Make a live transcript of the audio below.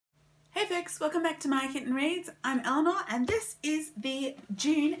folks, welcome back to My Kitten Reads. I'm Eleanor and this is the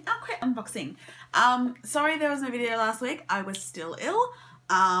June OwlCrate unboxing. Sorry there was no video last week, I was still ill.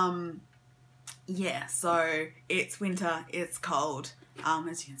 Yeah, so it's winter, it's cold,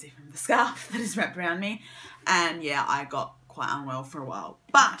 as you can see from the scarf that is wrapped around me, and yeah, I got quite unwell for a while.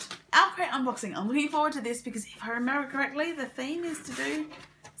 But OwlCrate unboxing, I'm looking forward to this because if I remember correctly, the theme is to do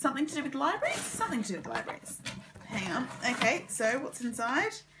something to do with libraries? Something to do with libraries. Hang on. Okay, so what's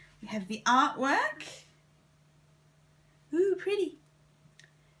inside? We have the artwork. Ooh, pretty.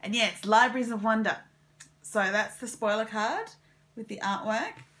 And yeah, it's Libraries of Wonder. So that's the spoiler card with the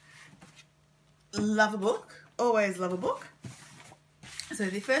artwork. Love a book. Always love a book. So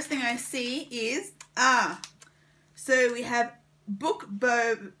the first thing I see is, so we have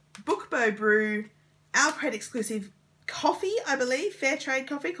Bookbo Brew OwlCrate exclusive coffee, I believe, fair trade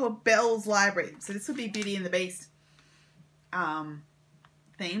coffee called Bell's Library. So this would be Beauty and the Beast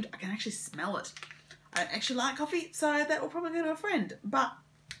themed. I can actually smell it. I don't actually like coffee, so that will probably go to a friend, but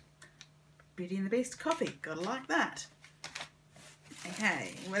Beauty and the Beast coffee, gotta like that.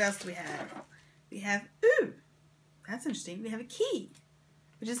 Okay, what else do we have? We have, ooh, that's interesting, we have a key,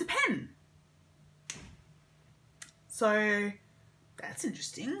 which is a pen. So that's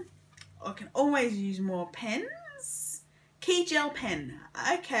interesting. I can always use more pens. Key gel pen,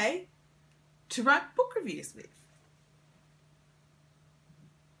 okay, to write book reviews with.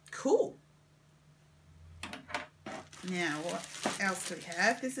 Cool. Now, what else do we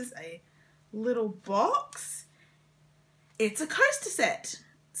have? This is a little box. It's a coaster set.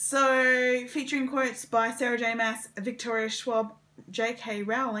 So, featuring quotes by Sarah J. Maas, Victoria Schwab, J.K.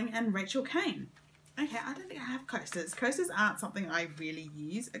 Rowling, and Rachel Caine. Okay, I don't think I have coasters. Coasters aren't something I really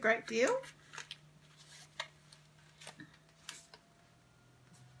use a great deal.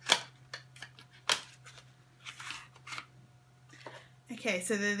 Okay,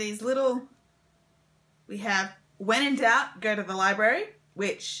 so there are these little, we have, when in doubt, go to the library,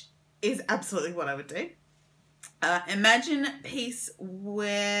 which is absolutely what I would do. Imagine a place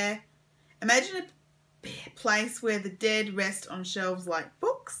where the dead rest on shelves like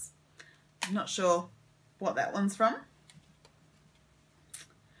books. I'm not sure what that one's from.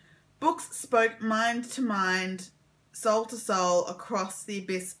 Books spoke mind to mind, soul to soul, across the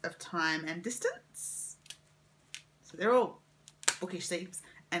abyss of time and distance. So they're all bookish shapes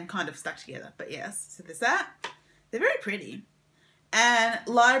and kind of stuck together, but yes, so there's that. They're very pretty. And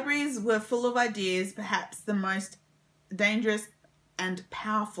libraries were full of ideas, perhaps the most dangerous and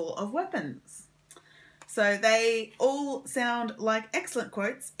powerful of weapons. So they all sound like excellent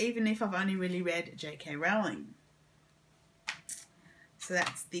quotes, even if I've only really read J.K. Rowling. So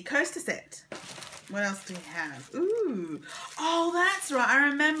that's the coaster set. What else do we have? Ooh, oh, that's right, I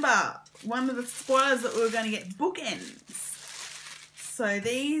remember one of the spoilers that we were going to get bookends. So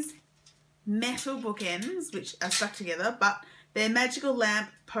these metal bookends, which are stuck together, but they're magical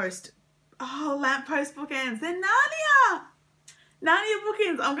lamppost bookends. They're Narnia! Narnia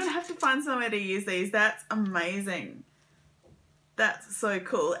bookends. I'm going to have to find somewhere to use these. That's amazing. That's so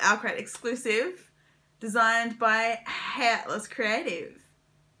cool. OwlCrate exclusive, designed by Atlas Creative.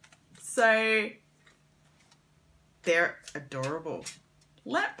 So they're adorable.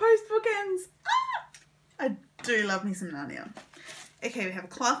 Lamppost bookends. Ah! I do love me some Narnia. Okay, we have a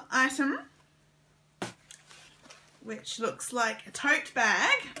cloth item, which looks like a tote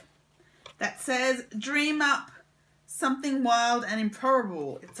bag that says, "Dream up something wild and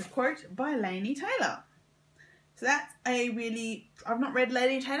improbable." It's a quote by Laini Taylor. So that's a really, I've not read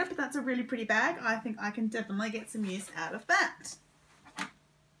Laini Taylor, but that's a really pretty bag. I think I can definitely get some use out of that.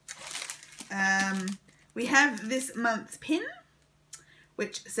 We have this month's pin,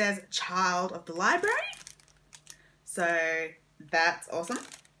 which says "Child of the Library." So that's awesome.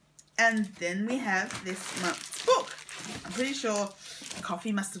 And then we have this month's book. I'm pretty sure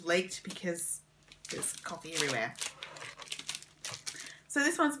coffee must have leaked because there's coffee everywhere. So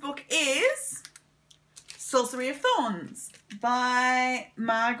this month's book is Sorcery of Thorns by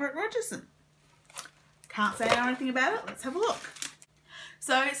Margaret Rogerson. Can't say I know anything about it. Let's have a look.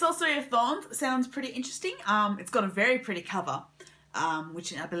 So Sorcery of Thorns sounds pretty interesting. It's got a very pretty cover,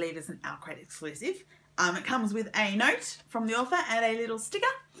 which I believe is an OwlCrate exclusive. It comes with a note from the author and a little sticker,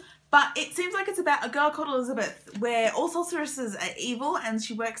 but it seems like it's about a girl called Elizabeth where all sorceresses are evil, and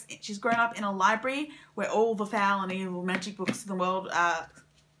she's grown up in a library where all the foul and evil magic books in the world are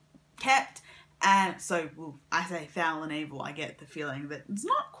kept. And so, well, I say foul and evil, I get the feeling that it's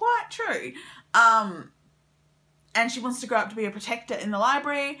not quite true. And she wants to grow up to be a protector in the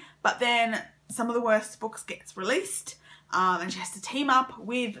library, but then some of the worst books gets released. And she has to team up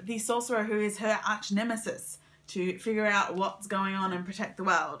with the sorcerer who is her arch nemesis to figure out what's going on and protect the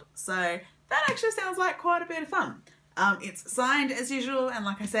world. So that actually sounds like quite a bit of fun. It's signed as usual, and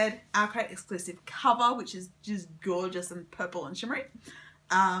like I said, OwlCrate exclusive cover, which is just gorgeous and purple and shimmery.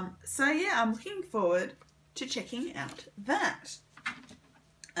 So yeah, I'm looking forward to checking out that.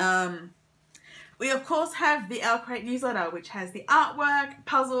 We of course have the OwlCrate newsletter, which has the artwork,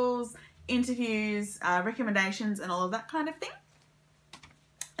 puzzles, interviews, recommendations, and all of that kind of thing.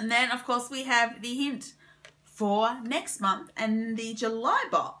 And then of course we have the hint for next month, and the July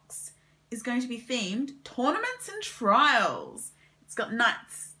box is going to be themed tournaments and trials. It's got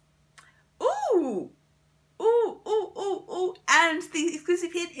nuts. Ooh! Ooh, ooh, ooh, ooh. And the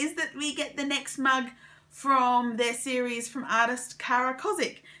exclusive hint is that we get the next mug from their series from artist Kara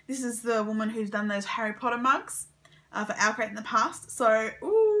Kozik. This is the woman who's done those Harry Potter mugs for OwlCrate in the past. So,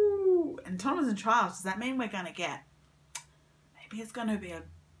 ooh, and tournaments and trials, does that mean we're going to get, maybe it's going to be a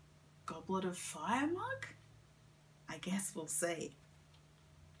Goblet of Fire mug? I guess we'll see.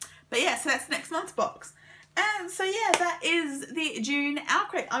 But yeah, so that's next month's box. And so yeah, that is the June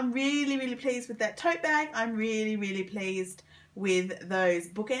OwlCrate. I'm really, really pleased with that tote bag. I'm really, really pleased with those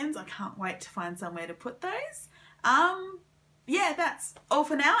bookends. I can't wait to find somewhere to put those. Yeah, that's all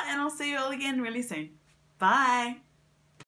for now, and I'll see you all again really soon. Bye.